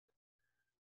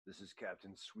This is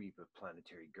Captain Sweep of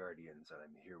Planetary Guardians, and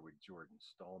I'm here with Jordin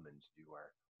Stallman to do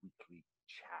our weekly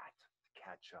chat, to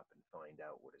catch up and find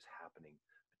out what is happening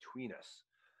between us.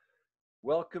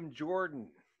 Welcome, Jordin.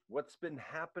 What's been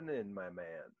happening, my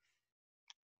man?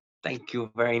 Thank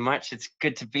you very much. It's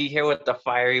good to be here with the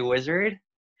Fiery Wizard.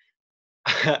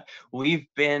 we've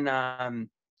been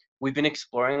we've been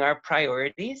exploring our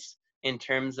priorities in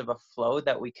terms of a flow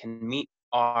that we can meet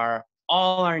all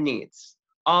our needs.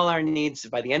 All our needs.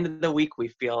 By the end of the week, we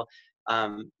feel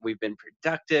we've been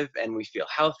productive and we feel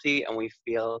healthy and we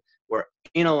feel we're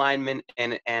in alignment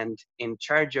and in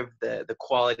charge of the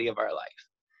quality of our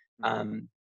life.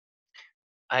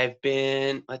 I've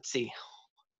been, let's see.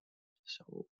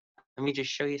 So let me just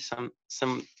show you some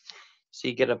so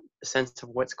you get a sense of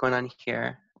what's going on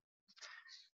here.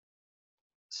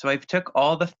 So I've took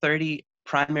all the 30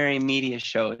 primary media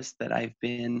shows that I've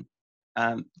been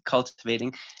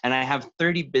cultivating, and I have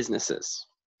 30 businesses.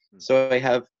 So I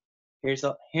have, here's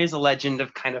a legend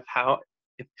of kind of how,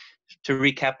 to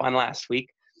recap on last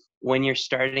week, when you're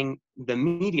starting the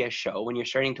media show, when you're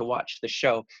starting to watch the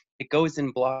show, it goes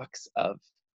in blocks of,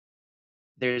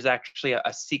 there's actually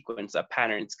a sequence, a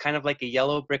pattern. It's kind of like a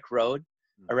yellow brick road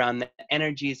around the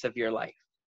energies of your life.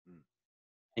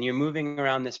 And you're moving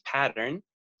around this pattern,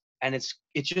 and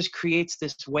it just creates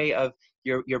this way of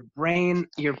your brain,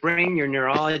 your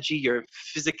neurology, your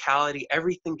physicality,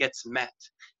 everything gets met.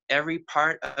 Every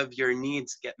part of your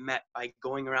needs get met by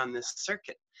going around this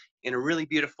circuit in a really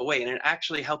beautiful way. And it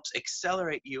actually helps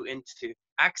accelerate you into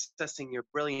accessing your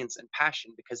brilliance and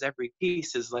passion, because every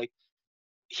piece is like,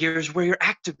 here's where you're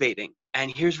activating,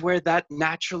 and here's where that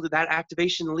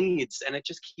activation leads, and it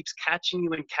just keeps catching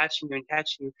you and catching you and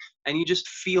catching you, and you just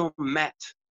feel met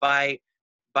by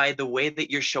the way that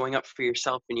you're showing up for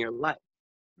yourself in your life.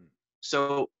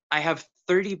 So I have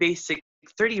 30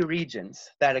 regions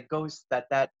that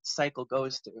that cycle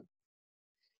goes through,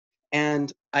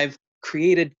 and I've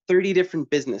created 30 different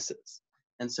businesses,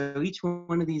 and so each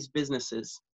one of these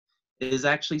businesses is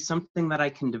actually something that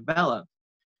I can develop,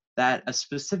 that a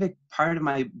specific part of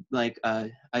my, like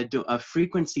a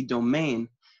frequency domain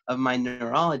of my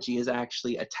neurology is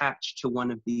actually attached to one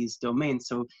of these domains.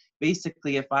 So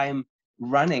basically, if I'm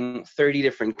running 30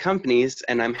 different companies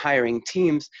and I'm hiring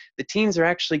teams, the teams are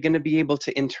actually going to be able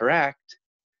to interact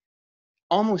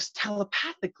almost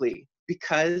telepathically,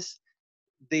 because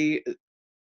they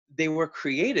were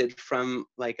created from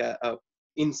like a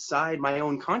inside my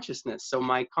own consciousness. So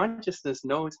my consciousness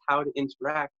knows how to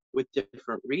interact with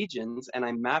different regions, and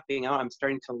I'm mapping out, I'm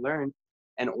starting to learn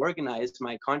and organize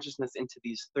my consciousness into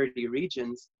these 30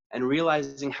 regions and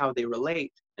realizing how they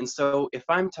relate. And so if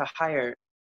I'm to hire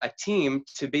a team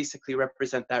to basically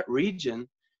represent that region,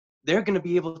 they're going to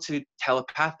be able to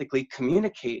telepathically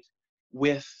communicate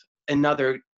with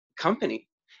another company.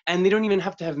 And they don't even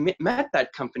have to have met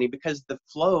that company, because the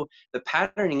flow, the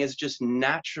patterning is just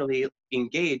naturally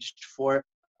engaged for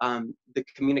the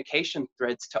communication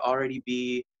threads to already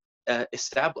be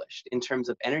established in terms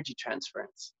of energy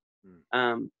transference.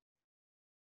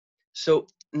 So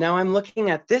now I'm looking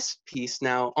at this piece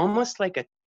now, almost like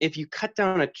if you cut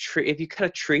a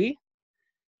tree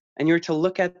and you were to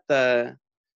look at the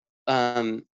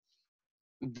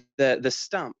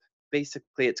stump,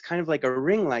 basically it's kind of like a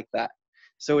ring like that.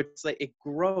 So it's like it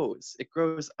grows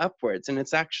upwards, and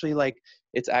it's actually like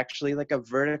a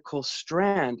vertical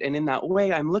strand. And in that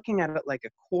way, I'm looking at it like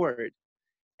a chord.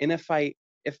 And if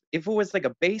it was like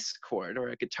a bass chord or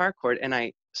a guitar chord, and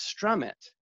I strum it,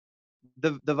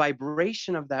 the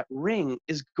vibration of that ring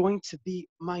is going to be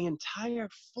my entire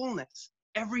fullness,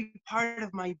 every part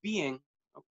of my being.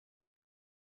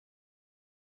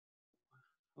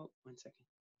 Oh, 1 second.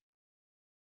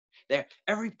 There,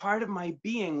 every part of my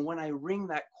being, when I ring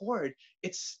that chord,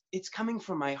 it's coming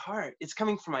from my heart, it's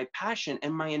coming from my passion,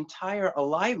 and my entire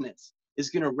aliveness is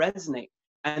going to resonate.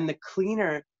 And the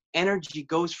cleaner energy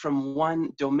goes from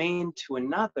one domain to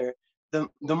another, the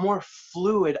more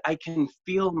fluid I can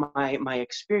feel my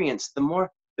experience,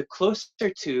 the closer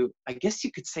to, I guess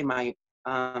you could say, my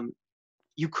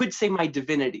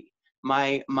divinity,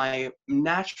 my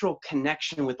natural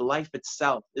connection with life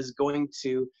itself is going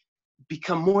to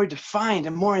become more defined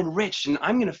and more enriched, and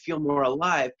I'm going to feel more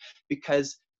alive,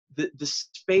 because the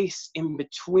space in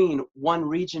between one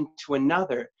region to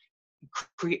another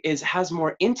has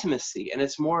more intimacy, and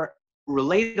it's more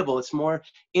relatable, it's more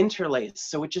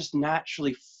interlaced, so it just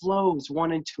naturally flows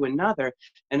one into another,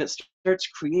 and it starts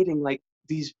creating like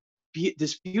this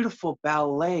beautiful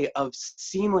ballet of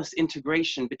seamless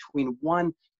integration between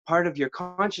one part of your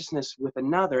consciousness with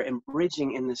another, and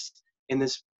bridging in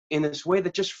this way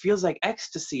that just feels like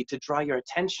ecstasy to draw your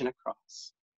attention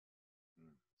across.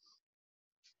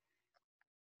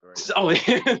 right? So,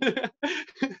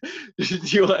 do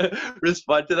you want to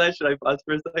respond to that? Should I pause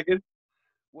for a second?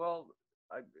 Well,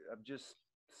 I'm just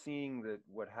seeing that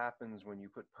what happens when you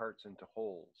put parts into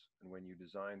wholes and when you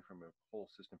design from a whole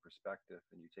system perspective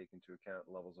and you take into account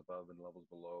levels above and levels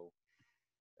below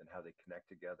and how they connect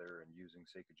together and using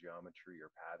sacred geometry or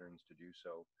patterns to do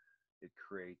so, it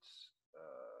creates,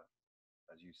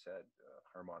 as you said,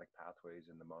 harmonic pathways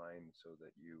in the mind so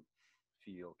that you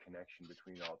feel connection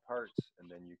between all parts, and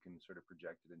then you can sort of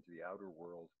project it into the outer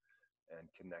world and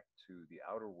connect to the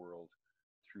outer world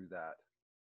through that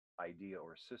idea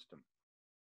or system.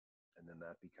 And then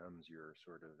that becomes your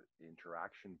sort of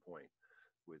interaction point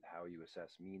with how you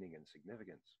assess meaning and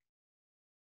significance.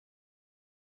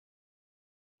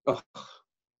 Oh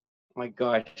my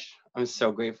gosh, I'm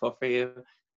so grateful for you.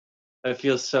 It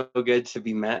feels so good to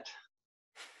be met.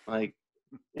 Like,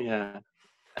 yeah.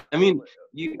 I Well, mean,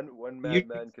 you, one you,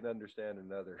 madman can understand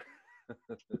another.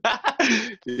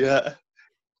 yeah,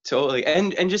 totally.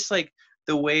 And just like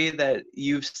the way that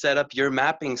you've set up your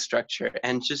mapping structure,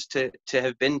 and just to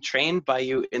have been trained by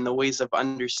you in the ways of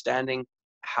understanding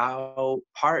how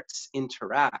parts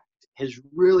interact has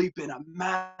really been a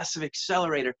massive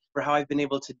accelerator for how I've been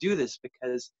able to do this,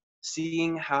 because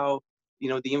seeing how,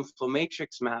 the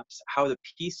inflomatrix maps, how the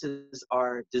pieces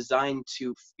are designed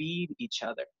to feed each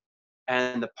other,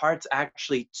 and the parts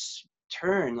actually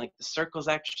turn, like the circles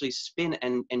actually spin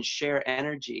and share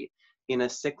energy in a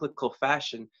cyclical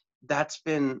fashion. That's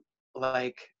been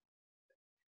like,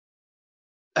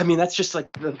 I mean, that's just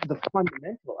like the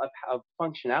fundamental of how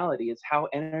functionality is, how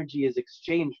energy is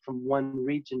exchanged from one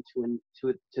region to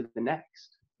the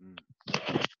next.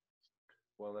 Mm.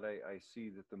 Well, that I see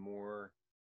that the more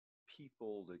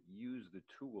people that use the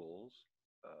tools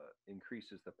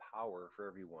increases the power for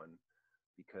everyone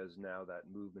because now that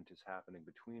movement is happening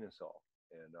between us all.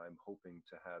 And I'm hoping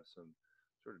to have some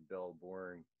sort of bell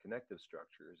boring connective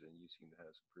structures, and you seem to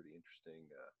have some pretty interesting.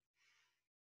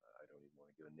 I don't even want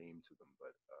to give a name to them,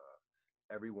 but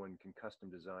everyone can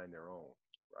custom design their own,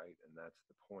 right? And that's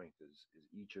the point. Is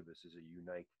each of us is a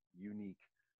unique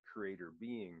creator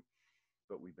being,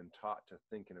 but we've been taught to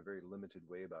think in a very limited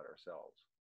way about ourselves.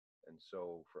 And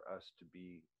so for us to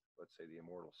be, let's say, the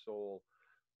immortal soul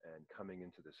and coming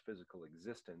into this physical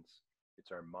existence,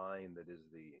 it's our mind that is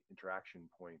the interaction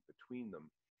point between them.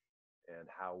 And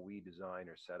how we design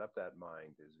or set up that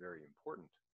mind is very important.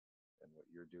 And what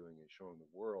you're doing is showing the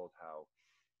world how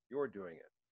you're doing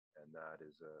it. And that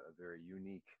is a very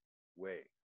unique way.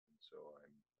 And so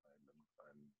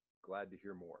I'm glad to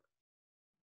hear more.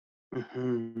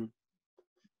 Hmm.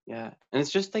 Yeah, and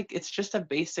it's just a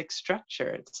basic structure.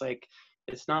 It's like,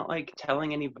 it's not like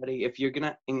telling anybody, if you're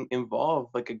gonna involve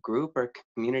like a group or a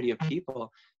community of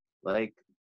people, like,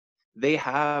 they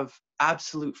have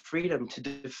absolute freedom to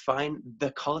define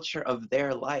the culture of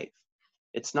their life.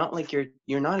 It's not like you're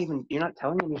not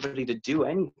telling anybody to do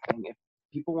anything. If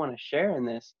people want to share in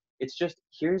this, it's just,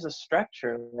 here's a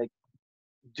structure, like,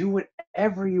 do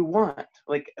whatever you want,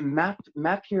 like map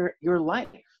your life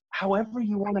however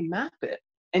you want to map it.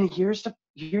 And here's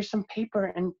some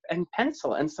paper and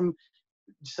pencil and some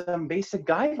basic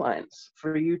guidelines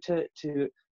for you to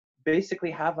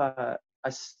basically have a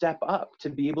step up to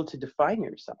be able to define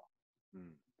yourself.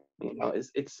 Hmm.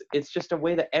 It's just a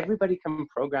way that everybody can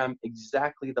program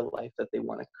exactly the life that they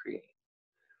want to create.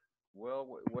 Well,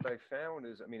 what I found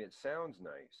is, I mean, it sounds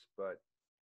nice, but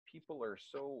people are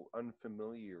so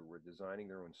unfamiliar with designing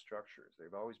their own structures.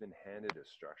 They've always been handed a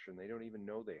structure and they don't even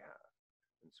know they have.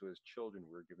 And so, as children,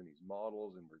 we're given these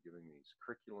models and we're given these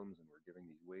curriculums and we're given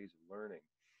these ways of learning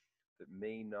that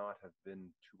may not have been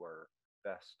to our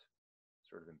best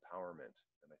sort of empowerment.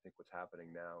 And I think what's happening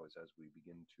now is as we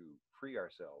begin to free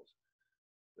ourselves,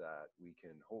 that we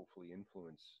can hopefully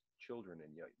influence children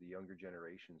and the younger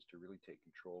generations to really take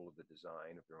control of the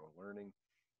design of their own learning,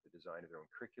 the design of their own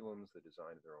curriculums, the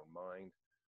design of their own mind,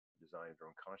 the design of their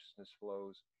own consciousness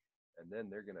flows, and then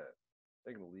they're gonna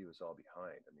leave us all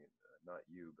behind. I mean, not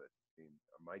you, but I mean,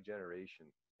 my generation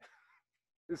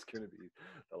is going to be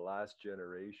the last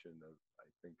generation of, I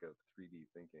think, of 3D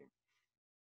thinking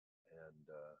and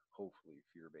hopefully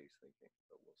fear-based thinking,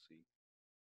 but we'll see.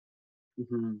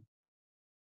 Hmm.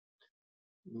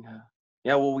 Yeah.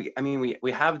 Yeah, well,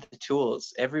 we have the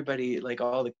tools. Everybody, like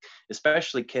all the,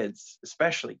 especially kids,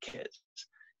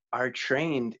 are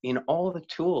trained in all the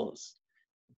tools.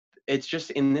 It's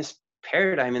just in this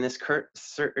paradigm, in this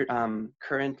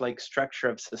current like structure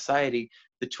of society,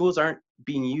 the tools aren't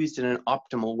being used in an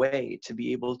optimal way to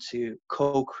be able to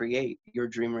co-create your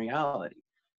dream reality.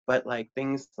 But like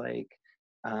things like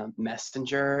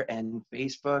Messenger and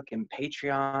Facebook and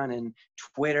Patreon and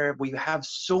Twitter, we have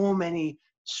so many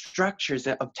structures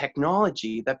of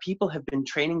technology that people have been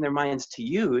training their minds to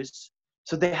use.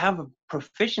 So they have a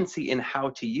proficiency in how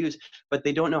to use, but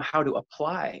they don't know how to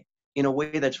apply in a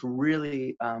way that's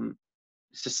really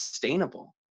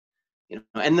sustainable.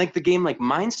 And like the game like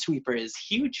Minesweeper is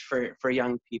huge for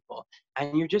young people,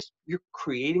 and you're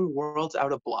creating worlds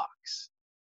out of blocks,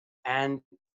 and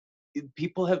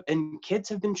people have and kids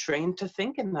have been trained to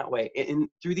think in that way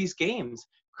through these games,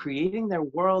 creating their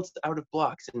worlds out of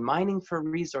blocks and mining for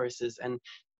resources.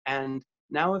 And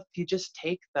now if you just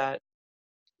take that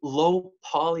low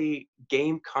poly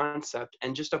game concept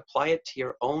and just apply it to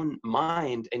your own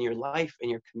mind and your life and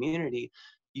your community,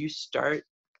 you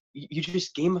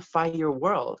just gamify your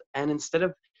world. And instead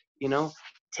of, you know,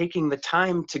 taking the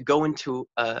time to go into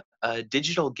a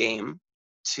digital game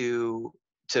to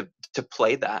to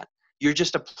play that, you're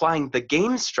just applying the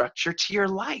game structure to your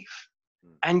life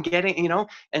and getting,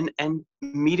 and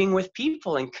meeting with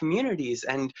people and communities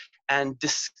and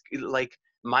like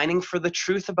mining for the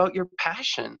truth about your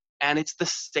passion. And it's the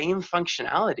same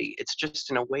functionality. It's just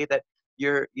in a way that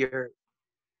you're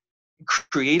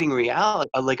creating reality,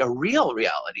 like a real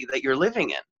reality that you're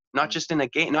living in, not just in a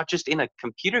game, not just in a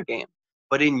computer game,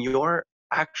 but in your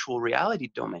actual reality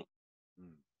domain.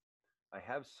 I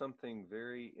have something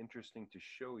very interesting to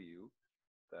show you.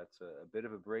 That's a bit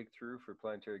of a breakthrough for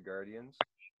Planetary Guardians.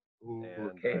 Ooh,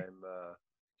 And okay. I'm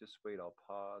just wait, I'll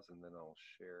pause and then I'll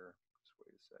share. Just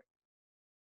wait a sec.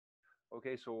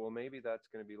 Okay, so well, maybe that's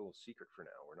going to be a little secret for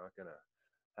now. We're not going to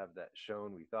have that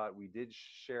shown. We thought we did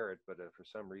share it, but for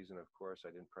some reason, of course,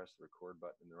 I didn't press the record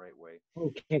button in the right way,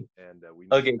 Okay. and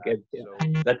we missed Okay, that. good. Yeah.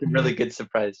 So That's a really good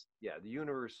surprise. yeah, the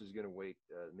universe is going to wait.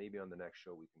 Maybe on the next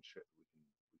show we can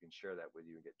share that with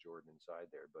you and get Jordin inside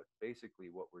there. But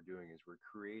basically, what we're doing is we're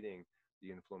creating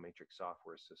the Inflow Matrix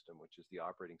software system, which is the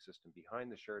operating system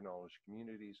behind the shared knowledge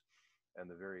communities and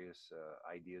the various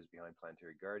ideas behind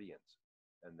Planetary Guardians.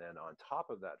 And then on top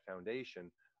of that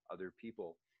foundation, other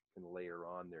people can layer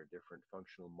on their different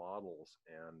functional models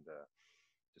and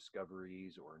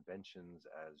discoveries or inventions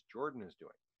as Jordin is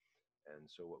doing. And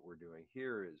so what we're doing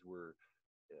here is we're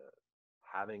uh,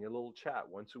 having a little chat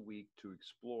once a week to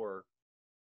explore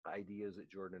ideas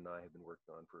that Jordin and I have been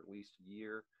working on for at least a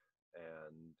year,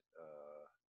 and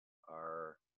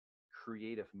our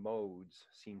creative modes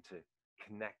seem to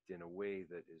connect in a way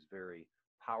that is very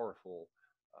powerful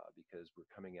because we're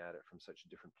coming at it from such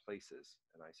different places.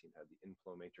 And I seem to have the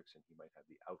inflow matrix, and he might have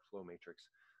the outflow matrix,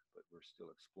 but we're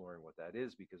still exploring what that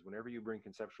is, because whenever you bring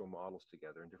conceptual models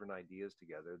together and different ideas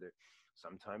together,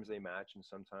 sometimes they match and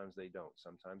sometimes they don't.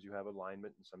 Sometimes you have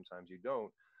alignment and sometimes you don't.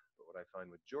 But what I find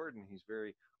with Jordin, he's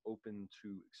very open to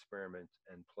experiment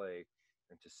and play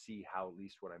and to see how at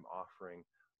least what I'm offering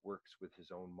works with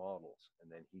his own models. And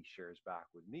then he shares back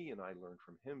with me, and I learn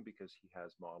from him because he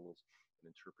has models and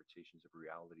interpretations of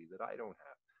reality that I don't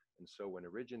have. And so when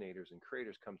originators and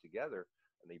creators come together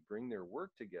and they bring their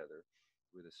work together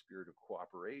with a spirit of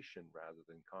cooperation rather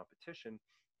than competition,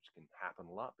 which can happen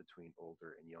a lot between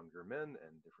older and younger men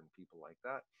and different people like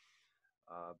that.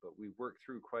 But we've worked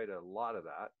through quite a lot of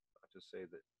that. Not to say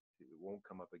that it won't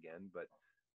come up again, but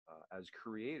as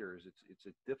creators, it's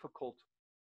a difficult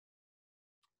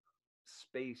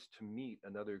space to meet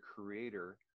another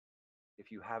creator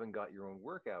if you haven't got your own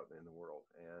work out in the world.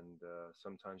 And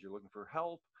sometimes you're looking for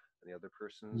help, and the other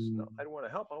person's, no, I don't want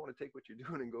to help. I want to take what you're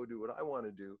doing and go do what I want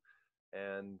to do.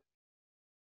 And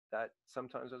that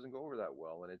sometimes doesn't go over that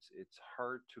well. And it's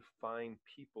hard to find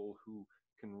people who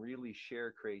can really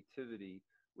share creativity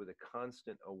with a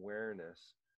constant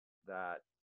awareness that,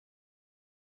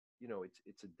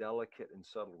 it's a delicate and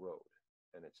subtle road,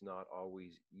 and it's not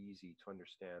always easy to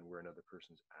understand where another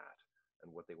person's at and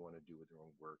what they want to do with their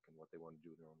own work and what they want to do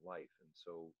with their own life. And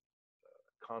so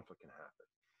conflict can happen,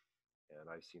 and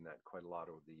I've seen that quite a lot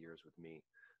over the years with me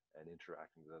and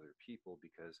interacting with other people,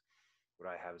 because what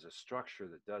I have is a structure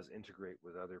that does integrate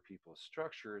with other people's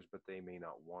structures, but they may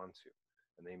not want to,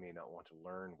 and they may not want to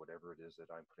learn whatever it is that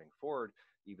I'm putting forward,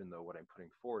 even though what I'm putting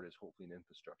forward is hopefully an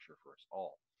infrastructure for us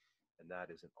all. And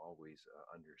that isn't always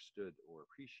understood or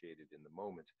appreciated in the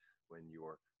moment when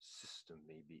your system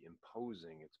may be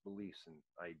imposing its beliefs and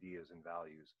ideas and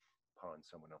values upon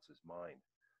someone else's mind.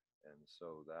 And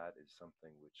so that is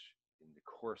something which, in the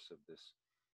course of this,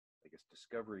 I guess,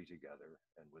 discovery together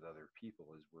and with other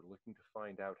people, is we're looking to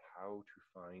find out how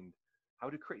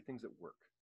to create things that work,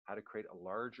 how to create a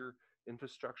larger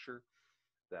infrastructure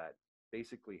that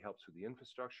basically helps with the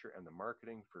infrastructure and the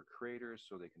marketing for creators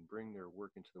so they can bring their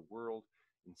work into the world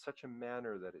in such a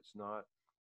manner that it's not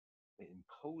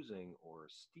imposing or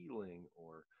stealing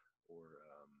or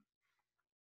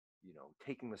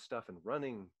taking the stuff and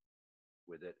running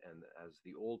with it. And as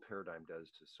the old paradigm does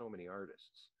to so many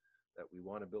artists, that we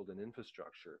want to build an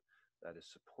infrastructure that is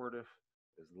supportive,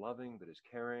 is loving, that is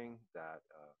caring, that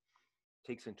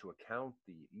takes into account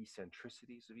the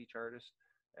eccentricities of each artist,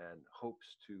 and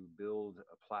hopes to build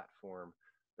a platform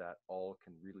that all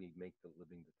can really make the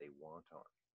living that they want on.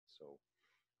 So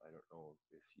I don't know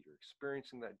if you're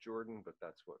experiencing that, Jordin, but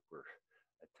that's what we're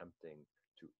attempting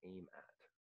to aim at.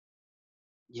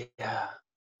 Yeah,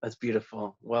 that's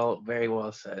beautiful. Well, very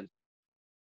well said.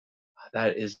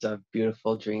 That is a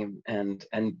beautiful dream, and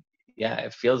yeah,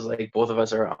 it feels like both of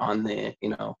us are on the,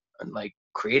 like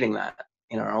creating that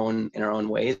in our own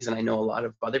ways. And I know a lot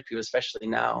of other people, especially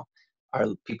now, are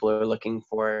people are looking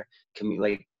for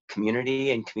like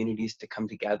community and communities to come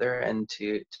together and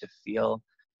to feel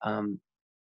um,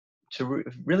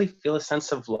 really feel a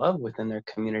sense of love within their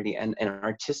community, and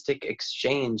artistic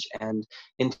exchange and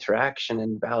interaction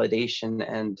and validation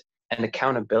and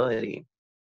accountability,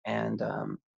 and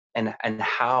and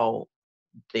how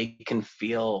they can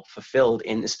feel fulfilled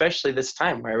in, especially this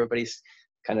time where everybody's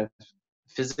kind of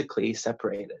physically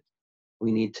separated.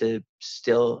 We need to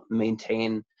still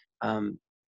maintain um,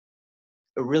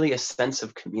 really a sense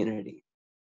of community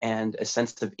and a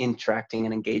sense of interacting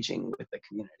and engaging with the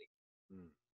community. Mm.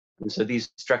 And so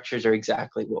these structures are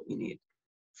exactly what we need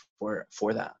for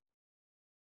that.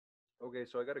 Okay,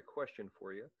 so I got a question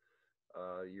for you.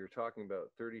 You're talking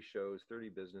about 30 shows, 30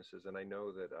 businesses, and I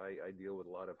know that I deal with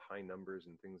a lot of high numbers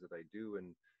and things that I do,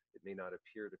 and it may not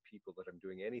appear to people that I'm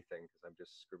doing anything because I'm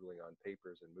just scribbling on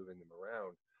papers and moving them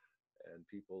around, and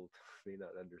people may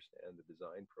not understand the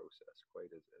design process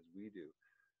quite as we do.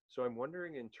 So I'm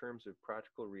wondering, in terms of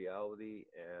practical reality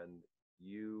and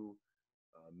you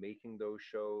making those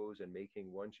shows and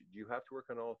making one, do you have to work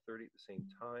on all 30 at the same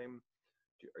time?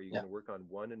 Are you Yeah. going to work on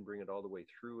one and bring it all the way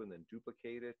through and then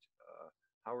duplicate it?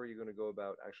 How are you going to go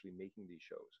about actually making these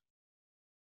shows?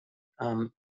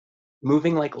 Um,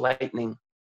 moving like lightning.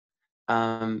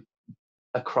 Um,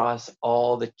 Across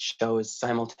all the shows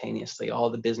simultaneously, all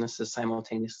the businesses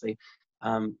simultaneously.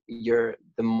 The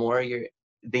more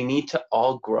they need to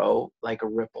all grow like a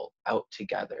ripple out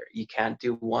together. You can't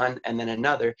do one and then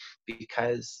another,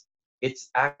 because it's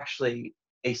actually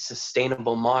a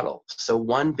sustainable model. So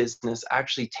one business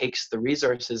actually takes the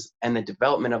resources and the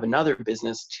development of another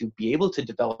business to be able to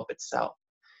develop itself.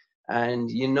 And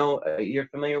you're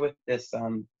familiar with this.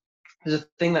 There's a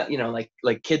thing that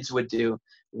like kids would do,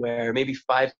 where maybe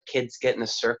five kids get in a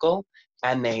circle,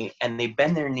 and they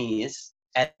bend their knees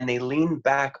and they lean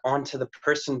back onto the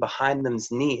person behind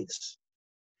them's knees,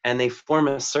 and they form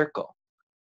a circle,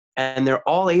 and they're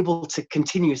all able to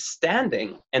continue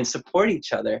standing and support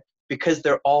each other because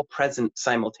they're all present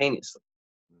simultaneously.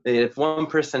 If one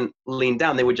person leaned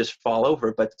down, they would just fall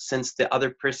over, but since the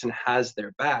other person has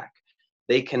their back,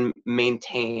 they can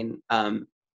maintain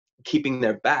keeping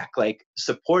their back like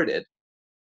supported,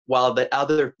 while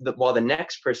while the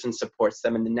next person supports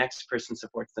them, and the next person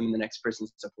supports them, and the next person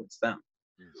supports them.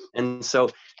 Mm. And so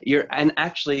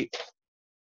actually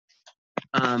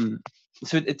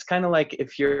so it's kind of like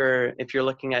if you're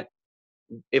looking at,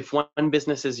 if one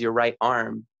business is your right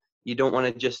arm, you don't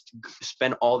want to just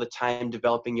spend all the time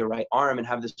developing your right arm and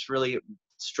have this really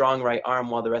strong right arm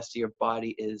while the rest of your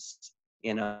body is,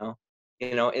 you know,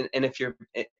 and if you're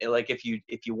like, if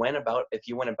you went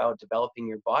about developing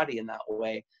your body in that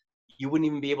way, you wouldn't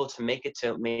even be able to make it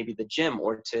to maybe the gym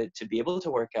or to be able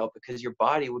to work out, because your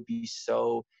body would be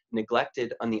so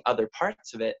neglected on the other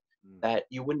parts of it Mm. that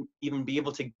you wouldn't even be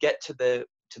able to get to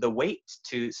the weight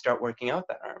to start working out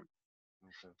that arm.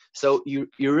 Okay. So you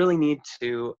really need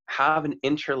to have an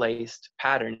interlaced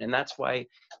pattern, and that's why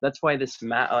this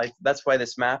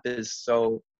map is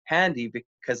so handy,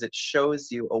 because it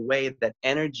shows you a way that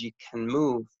energy can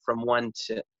move from one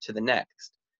to the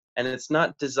next. And it's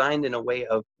not designed in a way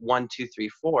of 1, 2, 3,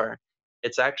 4.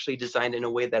 It's actually designed in a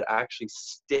way that actually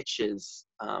stitches,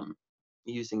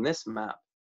 using this map.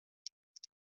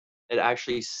 It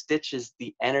actually stitches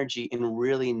the energy in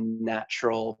really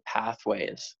natural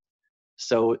pathways,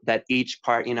 so that each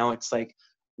part, it's like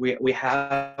we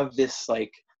have this,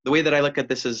 like, the way that I look at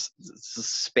this is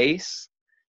space,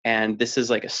 and this is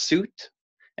like a suit,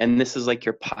 and this is like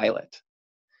your pilot.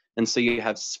 And so you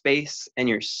have space and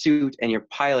your suit, and you're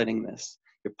piloting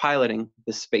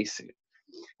the spacesuit.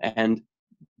 And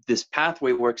this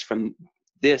pathway works from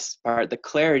this part. The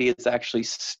clarity is actually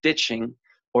stitching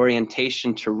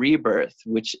orientation to rebirth,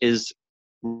 which is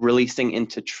releasing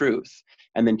into truth.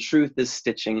 And then truth is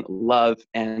stitching love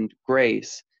and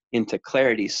grace into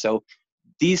clarity. So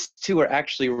these two are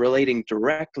actually relating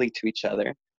directly to each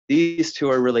other. These two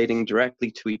are relating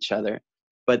directly to each other.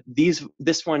 But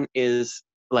this one is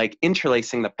like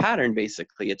interlacing the pattern.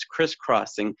 Basically, it's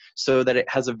crisscrossing so that it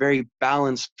has a very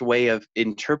balanced way of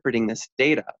interpreting this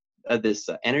data, this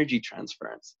energy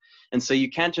transference. And so you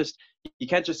can't just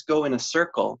go in a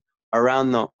circle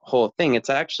around the whole thing. It's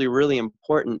actually really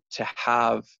important to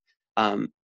have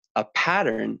a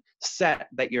pattern set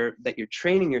that you're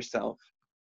training yourself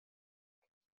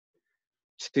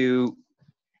to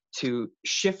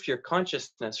shift your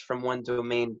consciousness from one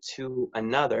domain to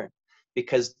another,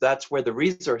 because that's where the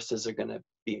resources are going to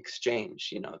be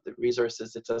exchanged. The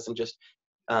resources, it doesn't just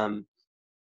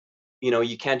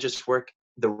you can't just work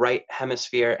the right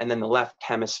hemisphere and then the left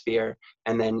hemisphere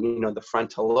and then the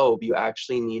frontal lobe. You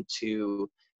actually need to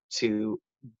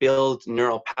build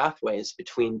neural pathways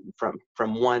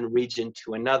from one region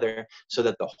to another, so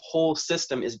that the whole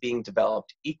system is being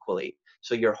developed equally.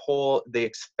 So the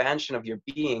expansion of your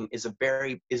being is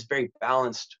very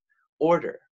balanced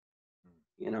order.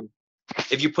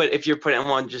 If you're putting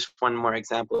one more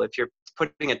example, if you're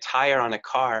putting a tire on a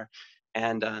car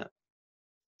and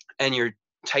you're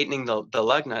tightening the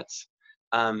lug nuts,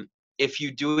 if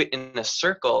you do it in a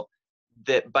circle,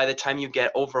 that by the time you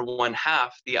get over one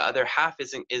half, the other half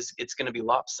it's going to be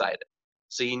lopsided.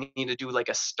 So you need to do like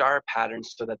a star pattern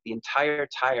so that the entire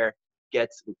tire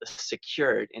gets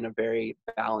secured in a very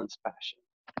balanced fashion.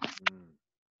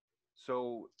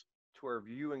 So to our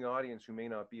viewing audience who may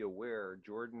not be aware,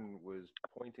 Jordin was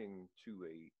pointing to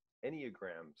a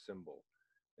Enneagram symbol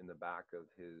in the back of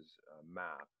his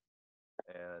map.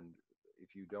 And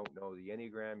if you don't know the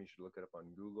Enneagram, you should look it up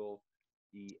on Google.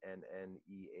 Enneagram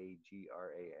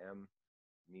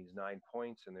means 9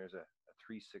 points, and there's a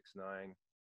 3, 6, 9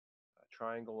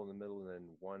 triangle in the middle, and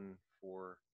then 1,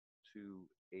 4, 2,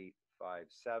 8, 5,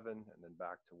 7, and then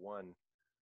back to 1.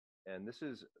 And this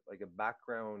is like a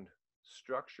background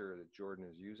structure that Jordin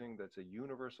is using. That's a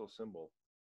universal symbol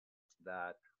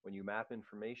that when you map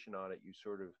information on it, you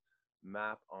sort of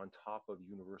map on top of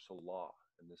universal law.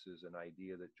 And this is an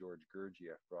idea that George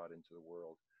Gurdjieff brought into the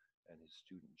world and his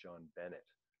student John Bennett.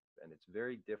 And it's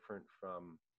very different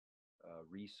from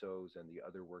Risso's and the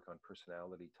other work on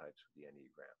personality types with the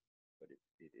Enneagram, but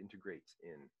it integrates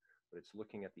in. But it's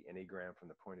looking at the Enneagram from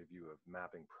the point of view of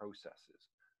mapping processes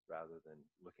rather than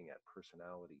looking at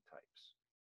personality types.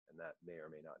 And that may or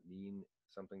may not mean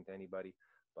something to anybody,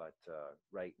 but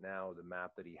right now the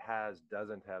map that he has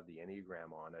doesn't have the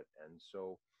Enneagram on it, and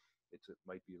so it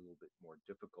might be a little bit more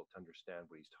difficult to understand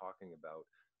what he's talking about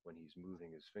when he's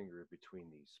moving his finger between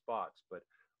these spots. But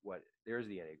there's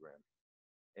the Enneagram,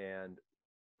 and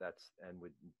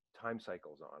with time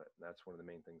cycles on it. And that's one of the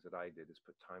main things that I did, is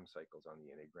put time cycles on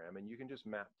the Enneagram, and you can just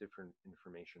map different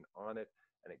information on it,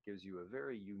 and it gives you a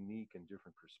very unique and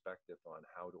different perspective on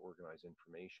how to organize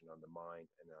information on the mind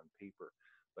and on paper.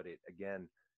 But it again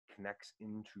connects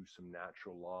into some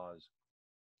natural laws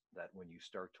that when you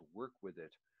start to work with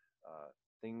it,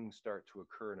 things start to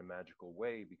occur in a magical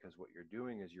way, because what you're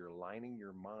doing is you're aligning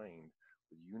your mind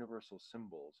with universal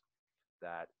symbols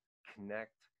that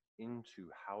connect into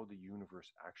how the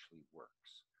universe actually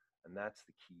works. And that's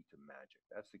the key to magic.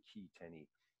 That's the key to any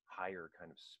higher kind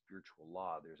of spiritual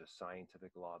law. There's a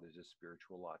scientific law, there's a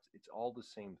spiritual law. It's all the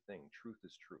same thing. Truth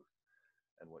is truth.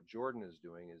 And what Jordin is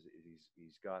doing is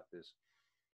he's got this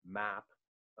map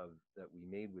that we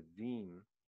made with Veeam,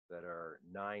 that are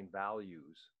 9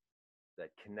 values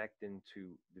that connect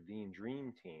into the Veeam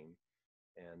Dream Team.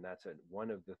 And that's one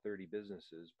of the 30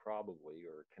 businesses, probably,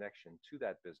 or a connection to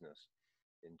that business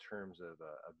in terms of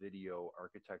a video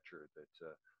architecture that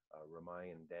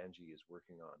Ramayan Danji is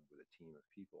working on with a team of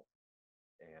people.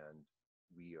 And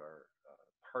we are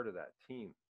part of that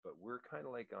team, but we're kind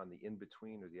of like on the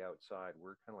in-between or the outside.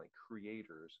 We're kind of like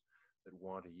creators that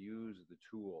want to use the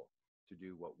tool to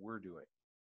do what we're doing.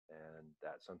 And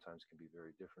that sometimes can be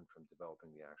very different from developing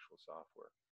the actual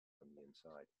software from the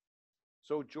inside.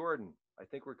 So Jordin, I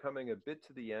think we're coming a bit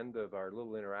to the end of our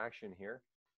little interaction here.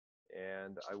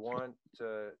 And I want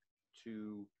to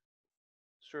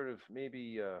sort of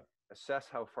maybe assess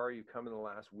how far you've come in the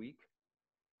last week.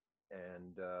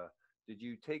 And did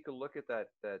you take a look at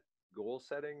that goal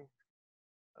setting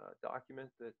document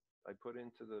that I put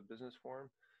into the business forum?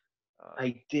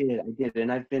 I did,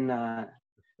 and I've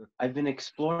been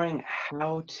exploring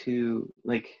how to,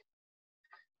 like,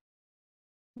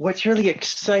 what's really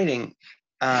exciting,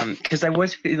 because I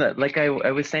was like I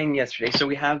was saying yesterday.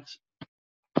 So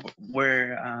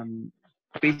we're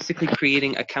basically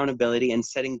creating accountability and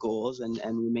setting goals and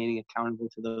remaining accountable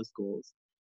to those goals.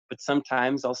 But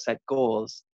sometimes I'll set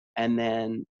goals, and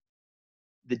then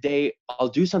the day I'll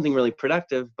do something really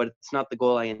productive, but it's not the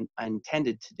goal I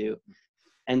intended to do.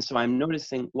 And so I'm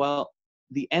noticing, well,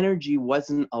 the energy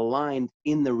wasn't aligned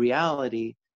in the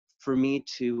reality for me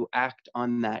to act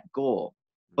on that goal,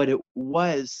 but it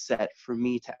was set for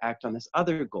me to act on this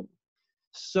other goal.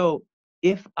 So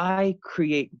if I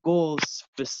create goals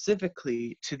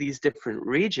specifically to these different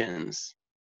regions,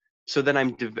 so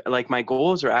that like my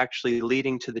goals are actually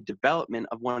leading to the development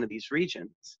of one of these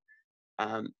regions,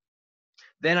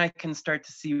 then I can start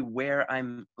to see where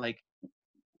I'm like,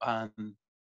 how can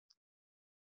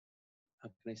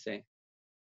I say?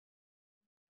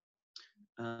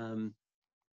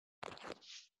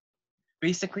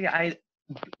 Basically,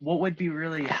 what would be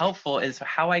really helpful is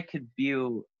how I could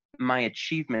view my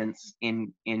achievements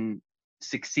in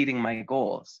succeeding my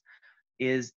goals.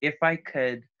 Is if I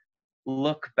could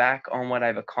look back on what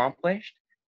I've accomplished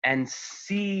and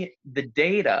see the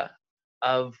data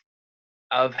of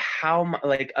how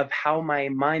my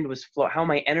mind was how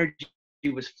my energy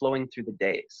was flowing through the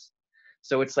days.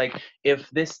 So it's like if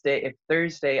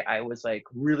Thursday I was like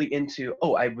really into,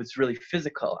 I was really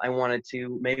physical, I wanted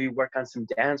to maybe work on some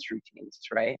dance routines,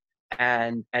 right?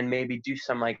 And maybe do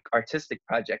some like artistic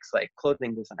projects like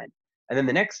clothing design. And then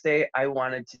the next day I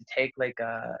wanted to take like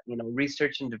a,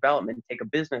 research and development, take a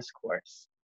business course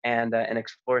and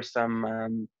explore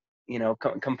some,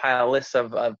 compile lists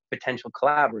of potential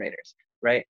collaborators,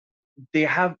 right? They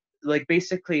have like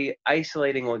basically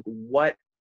isolating like what,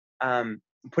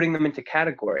 putting them into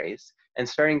categories and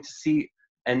starting to see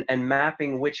and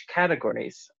mapping which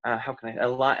categories, how can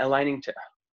I aligning to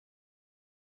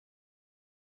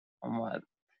what.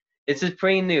 This is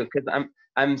pretty new because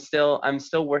I'm still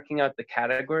working out the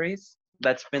categories.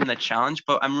 That's been the challenge,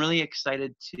 but I'm really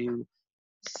excited to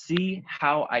see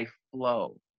how I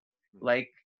flow. Like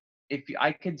if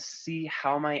I could see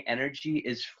how my energy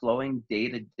is flowing day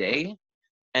to day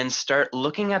and start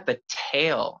looking at the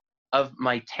tail of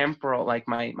my temporal, like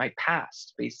my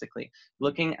past, basically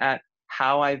looking at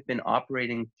how I've been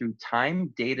operating through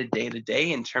time, day to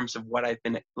day in terms of what I've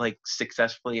been like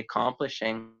successfully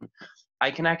accomplishing, I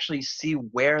can actually see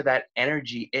where that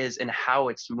energy is and how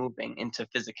it's moving into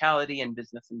physicality and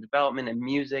business and development and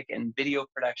music and video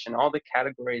production, all the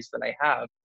categories that I have.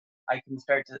 I can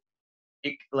start to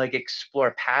like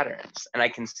explore patterns, and I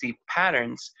can see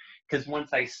patterns because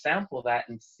once I sample that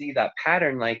and see that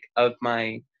pattern like of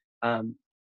my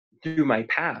through my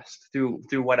past, through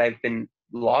what I've been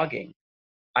logging,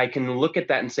 I can look at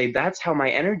that and say that's how my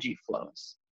energy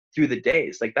flows through the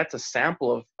days. Like that's a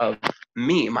sample of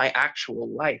me, my actual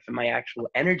life and my actual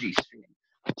energy stream.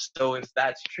 So if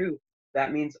that's true,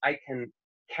 that means I can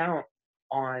count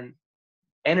on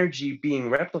energy being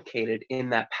replicated in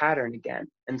that pattern again.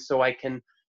 And so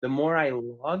the more I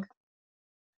log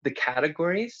the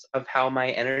categories of how my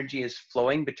energy is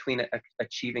flowing between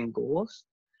achieving goals,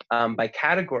 by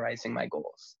categorizing my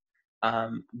goals,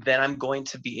 then I'm going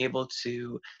to be able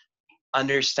to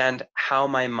understand how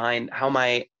my mind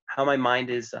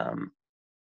is,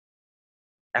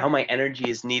 how my energy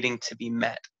is needing to be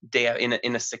met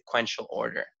in a sequential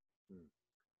order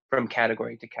from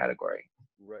category to category.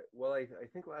 Right. Well, I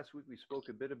think last week we spoke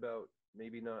a bit about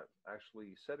maybe not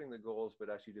actually setting the goals, but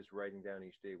actually just writing down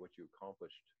each day what you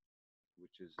accomplished,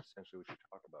 which is essentially what you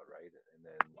talk about, right? And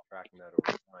then tracking that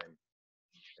over time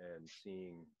and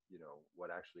seeing,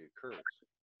 what actually occurs,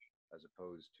 as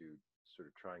opposed to sort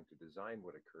of trying to design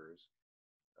what occurs.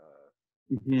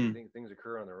 Things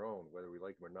occur on their own, whether we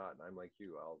like them or not. And I'm like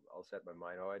you. I'll set my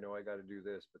mind. Oh, I know I got to do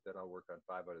this, but then I'll work on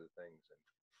 5 other things, and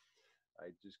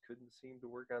I just couldn't seem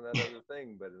to work on that other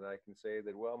thing. But I can say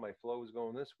that, well, my flow is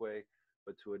going this way,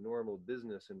 but to a normal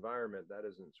business environment, that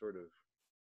isn't sort of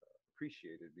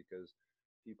appreciated because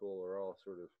people are all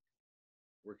sort of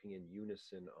working in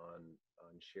unison on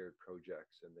shared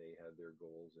projects, and they have their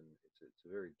goals, and it's a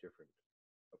very different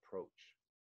approach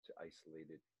to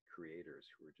isolated creators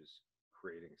who are just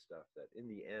creating stuff that in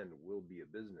the end will be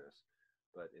a business,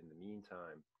 but in the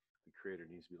meantime the creator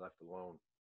needs to be left alone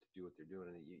to do what they're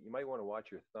doing. And you might want to watch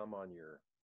your thumb on your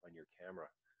camera.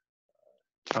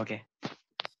 Okay.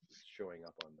 It's showing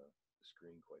up on the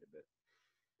screen quite a bit.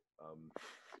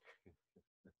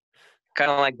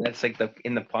 Kind of like that's like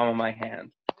in the palm of my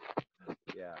hand.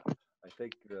 Yeah, I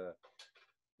think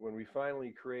when we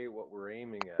finally create what we're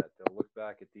aiming at, they'll look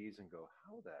back at these and go,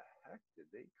 how the heck did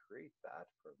they create that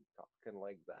from talking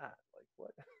like that? Like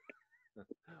what?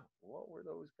 What were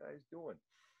those guys doing?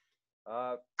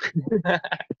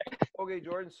 Okay,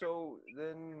 Jordin, so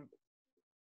then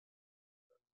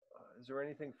is there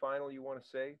anything final you want to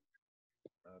say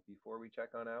before we check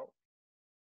on out?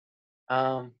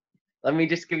 Let me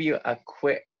just give you a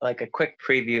quick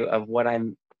preview of what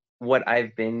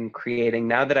I've been creating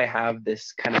now that I have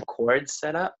this kind of chord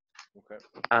set up. Okay.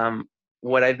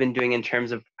 What I've been doing in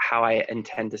terms of how I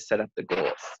intend to set up the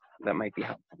goals. that might be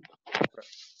helpful.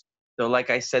 So like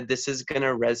I said, this is going to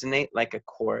resonate like a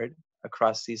chord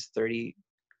across these 30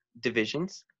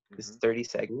 divisions, these 30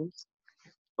 segments.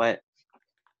 But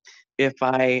if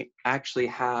I actually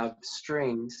have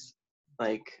strings,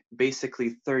 like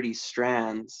basically 30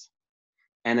 strands,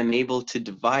 and I'm able to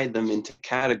divide them into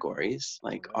categories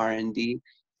like R&D,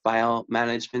 file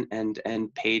management,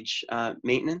 and page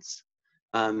maintenance,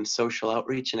 social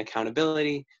outreach and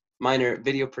accountability, minor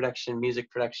video production, music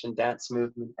production, dance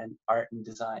movement, and art and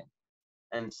design.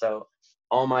 And so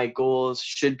all my goals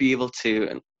should be able to,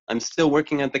 and I'm still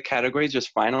working at the categories,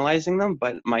 just finalizing them,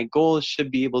 but my goals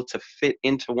should be able to fit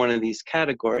into one of these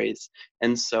categories.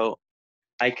 And so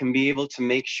I can be able to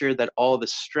make sure that all the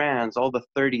strands, all the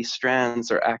 30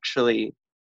 strands are actually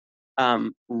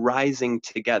rising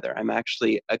together. I'm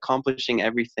actually accomplishing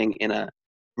everything in a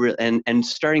and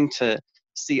starting to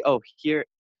see, oh, here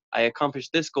I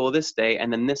accomplished this goal this day,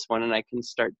 and then this one, and I can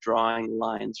start drawing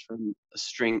lines from a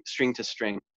string to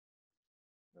string.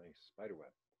 Nice spiderweb.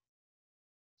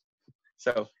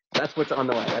 So that's what's on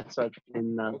the way. That's what's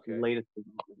in the latest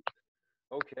development.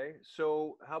 Okay,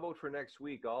 so how about for next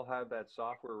week? I'll have that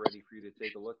software ready for you to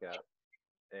take a look at,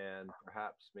 and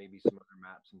perhaps maybe some other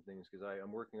maps and things, because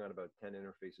I'm working on about 10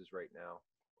 interfaces right now.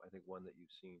 I think one that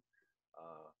you've seen,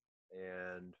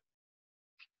 and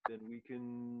then we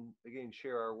can again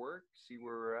share our work, see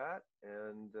where we're at,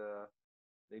 and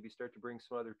maybe start to bring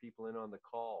some other people in on the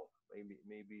call.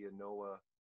 Maybe a Noah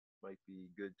might be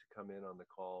good to come in on the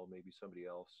call. Maybe somebody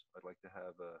else. I'd like to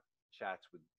have chats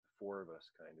with the four of us,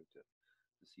 kind of to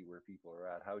see where people are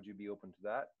at. How would you be open to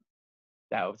that?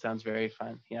 That sounds very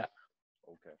fun. Yeah.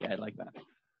 Okay. Yeah, I'd like that.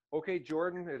 Okay,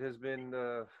 Jordin, it has been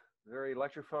very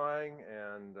electrifying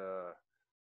and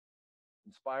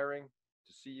inspiring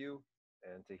to see you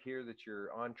and to hear that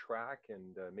you're on track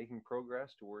and making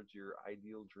progress towards your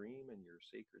ideal dream and your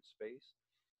sacred space.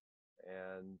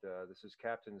 And this is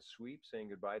Captain Sweep saying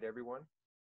goodbye to everyone,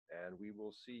 and we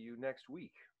will see you next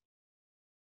week.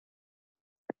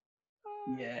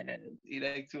 Yeah, see you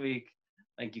next week.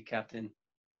 Thank you, Captain.